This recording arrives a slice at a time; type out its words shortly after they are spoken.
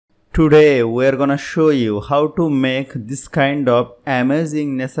Today we are gonna show you how to make this kind of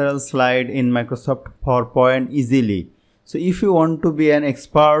amazing natural slide in Microsoft PowerPoint easily. So if you want to be an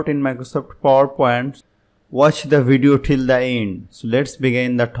expert in Microsoft PowerPoint, watch the video till the end. So let's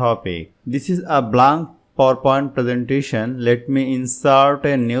begin the topic. This is a blank PowerPoint presentation. Let me insert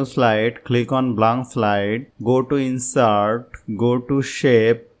a new slide. Click on blank slide. Go to insert. Go to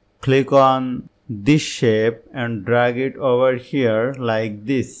shape. Click on this shape and drag it over here like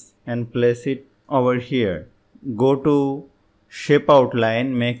this and place it over here. Go to shape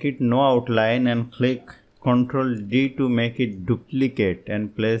outline, make it no outline and click Ctrl D to make it duplicate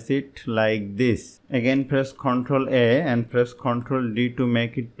and place it like this. Again press Ctrl A and press Ctrl D to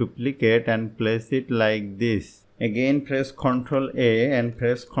make it duplicate and place it like this. Again press Ctrl A and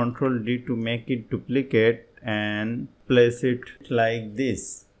press Ctrl D to make it duplicate and place it like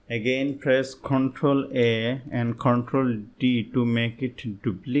this. Again press Ctrl A and Ctrl D to make it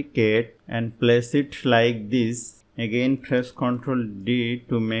duplicate and place it like this. Again press Ctrl D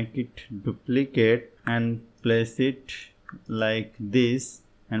to make it duplicate and place it like this,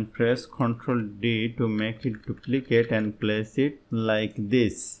 and press Ctrl D to make it duplicate and place it like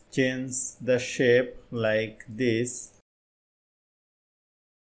this. Change the shape like this.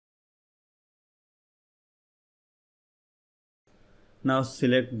 Now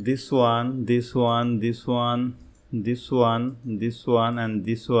select this one, this one, this one, this one, this one and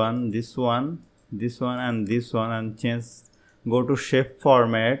this one, this one, this one and this one, and change. Go to shape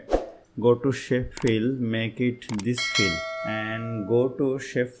format, go to shape fill, make it this fill, and go to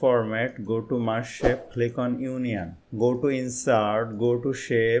shape format, go to merge shape, click on union, go to insert, go to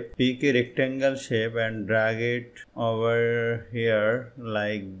shape, pick a rectangle shape and drag it over here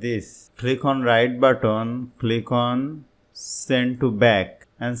like this. Click on right button, click on send to back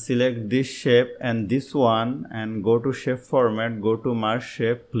and select this shape and this one, and go to shape format, go to merge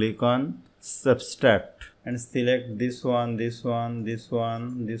shape, click on subtract and select this one, this one, this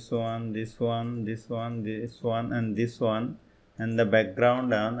one, this one, this one, this one, this one and this one, and the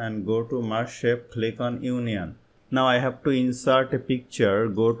background down, and go to merge shape, click on union. Now I have to insert a picture.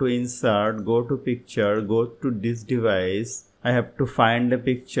 Go to insert, go to picture, go to this device. I have to find a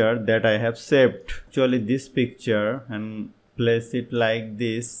picture that I have saved, actually this picture, and place it like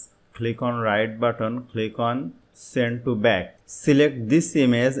this. Click on right button, click on send to back. Select this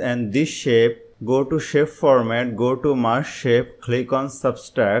image and this shape, go to shape format, go to merge shape, click on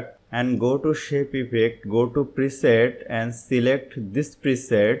subtract and go to shape effect, go to preset and select this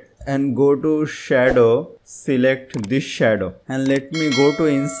preset, and go to shadow, select this shadow, and let me go to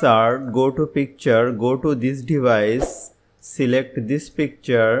insert, go to picture, go to this device, select this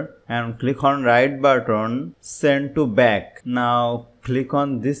picture and click on right button, send to back. Now click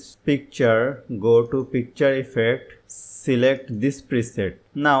on this picture, go to picture effect, select this preset.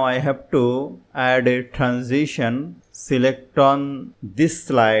 Now I have to add a transition. Select on this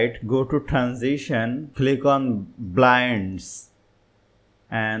slide, go to transition, click on blinds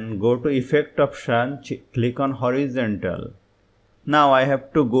and go to effect option, click on horizontal. Now I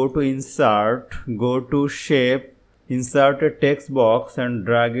have to go to insert, go to shape, insert a text box and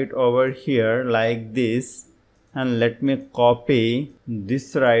drag it over here like this, and let me copy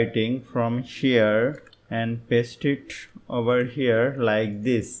this writing from here and paste it over here like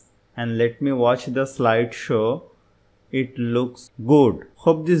this, and let me watch the slideshow. It looks good.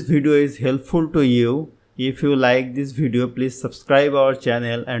 Hope this video is helpful to you. If you like this video, please subscribe our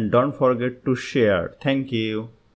channel and don't forget to share. Thank you.